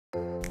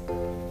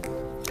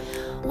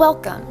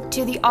Welcome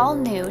to the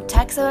all-new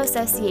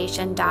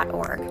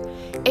TEXOassociation.org.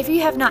 If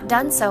you have not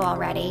done so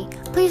already,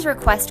 please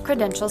request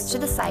credentials to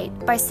the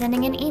site by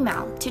sending an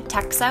email to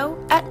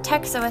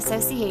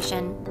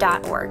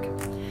texo@texoassociation.org.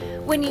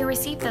 When you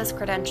receive those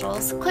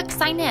credentials, click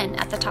Sign In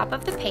at the top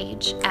of the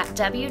page at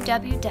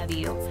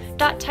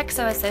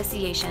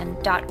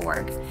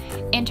www.texoassociation.org.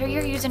 Enter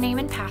your username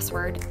and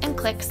password and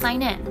click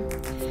Sign In.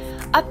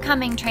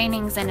 Upcoming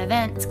trainings and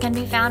events can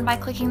be found by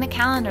clicking the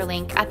calendar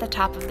link at the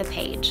top of the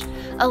page.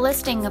 A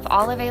listing of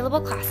all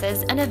available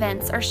classes and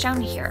events are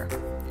shown here.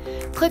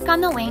 Click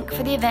on the link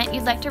for the event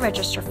you'd like to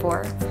register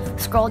for,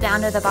 scroll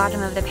down to the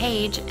bottom of the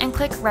page, and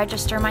click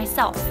Register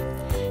Myself.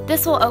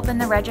 This will open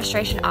the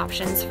registration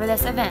options for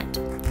this event.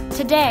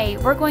 Today,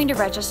 we're going to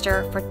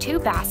register for 2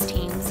 bass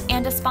teams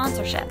and a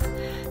sponsorship.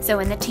 So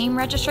in the team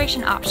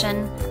registration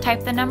option,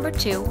 type the number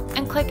 2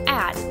 and click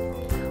Add.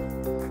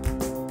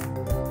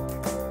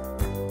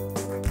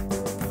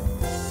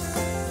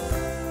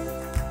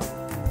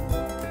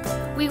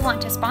 We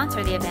want to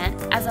sponsor the event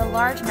as a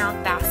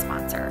largemouth bass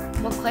sponsor.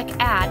 We'll click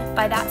Add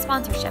by that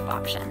sponsorship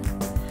option.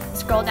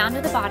 Scroll down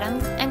to the bottom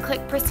and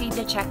click Proceed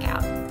to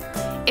Checkout.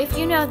 If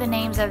you know the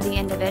names of the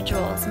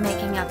individuals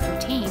making up your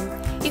team,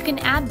 you can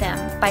add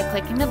them by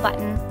clicking the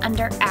button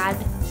under Add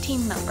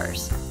Team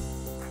Members.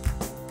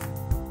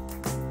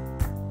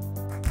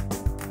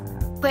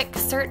 Click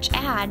Search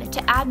Add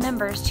to add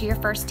members to your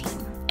first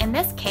team. In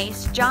this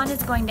case, John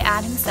is going to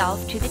add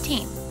himself to the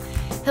team.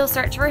 He'll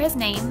search for his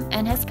name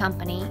and his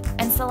company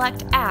and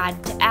select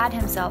Add to add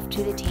himself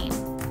to the team.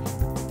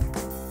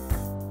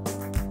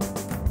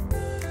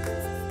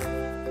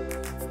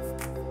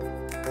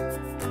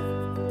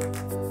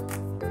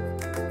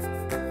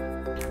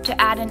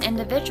 To add an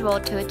individual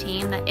to a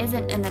team that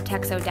isn't in the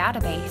TEXO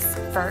database,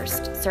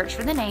 first search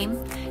for the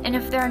name, and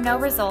if there are no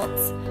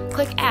results,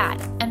 click Add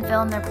and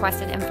fill in the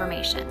requested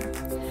information.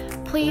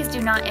 Please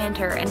do not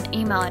enter an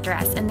email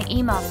address in the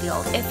email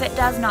field if it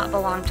does not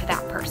belong to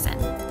that person.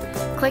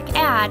 Click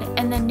Add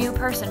and the new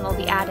person will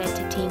be added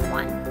to Team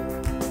 1.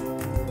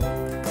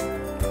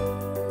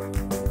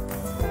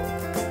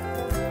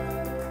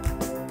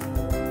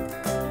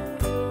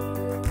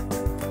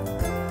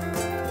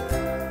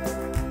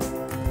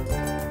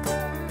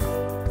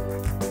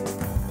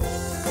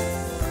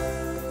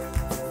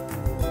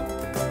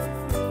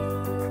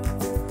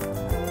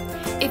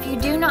 If you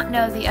do not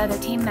know the other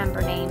team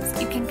member names,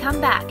 you can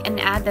come back and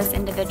add those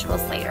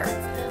individuals later.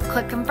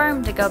 Click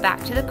Confirm to go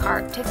back to the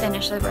cart to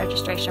finish the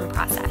registration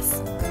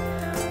process.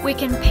 We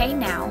can pay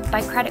now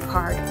by credit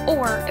card,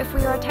 or if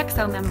we are a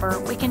TEXO member,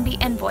 we can be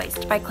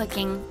invoiced by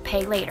clicking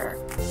Pay Later.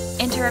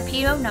 Enter a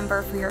PO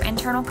number for your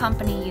internal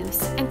company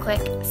use and click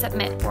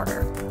Submit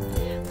Order.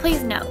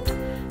 Please note,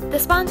 the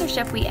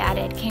sponsorship we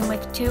added came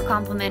with 2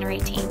 complimentary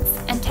teams,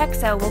 and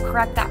TEXO will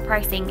correct that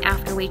pricing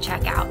after we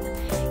check out.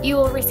 You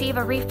will receive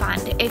a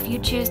refund if you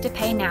choose to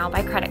pay now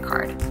by credit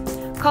card.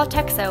 Call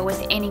TEXO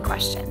with any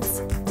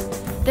questions.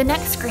 The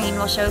next screen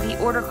will show the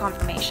order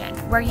confirmation,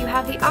 where you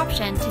have the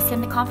option to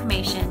send the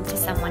confirmation to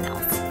someone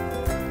else.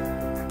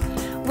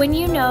 When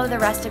you know the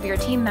rest of your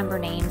team member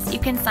names, you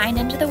can sign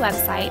into the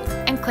website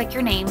and click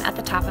your name at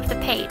the top of the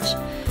page.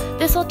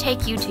 This will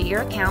take you to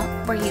your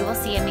account, where you will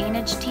see a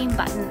Manage Team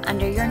button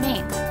under your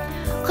name.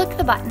 Click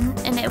the button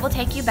and it will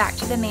take you back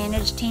to the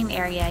Manage Team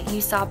area you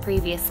saw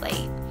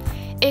previously.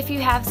 If you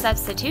have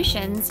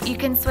substitutions, you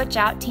can switch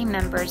out team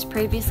members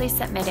previously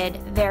submitted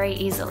very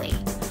easily.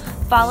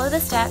 Follow the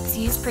steps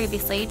used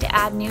previously to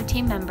add new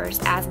team members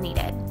as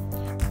needed.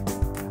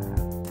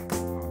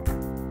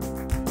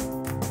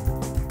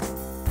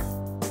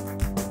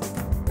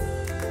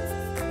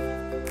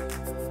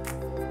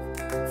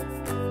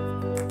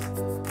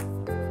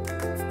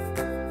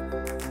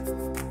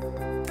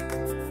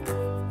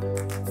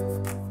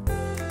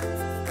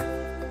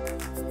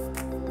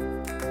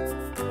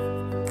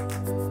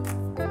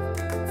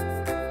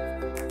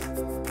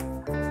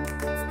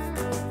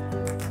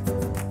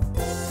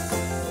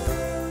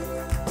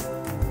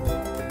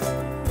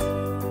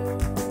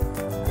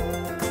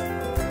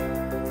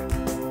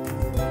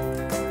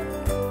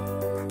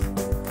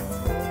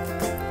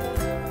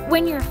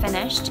 When you're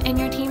finished and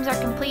your teams are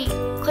complete,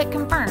 click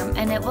Confirm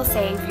and it will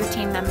save your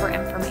team member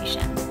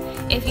information.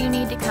 If you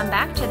need to come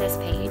back to this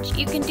page,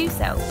 you can do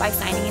so by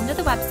signing into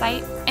the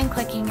website and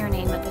clicking your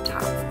name at the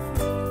top.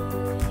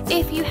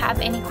 If you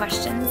have any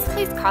questions,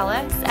 please call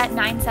us at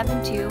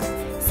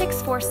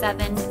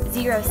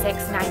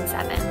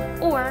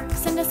 972-647-0697 or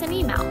send us an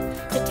email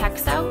to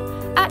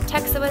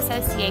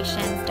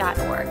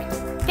texo@texoassociation.org.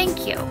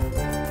 Thank you.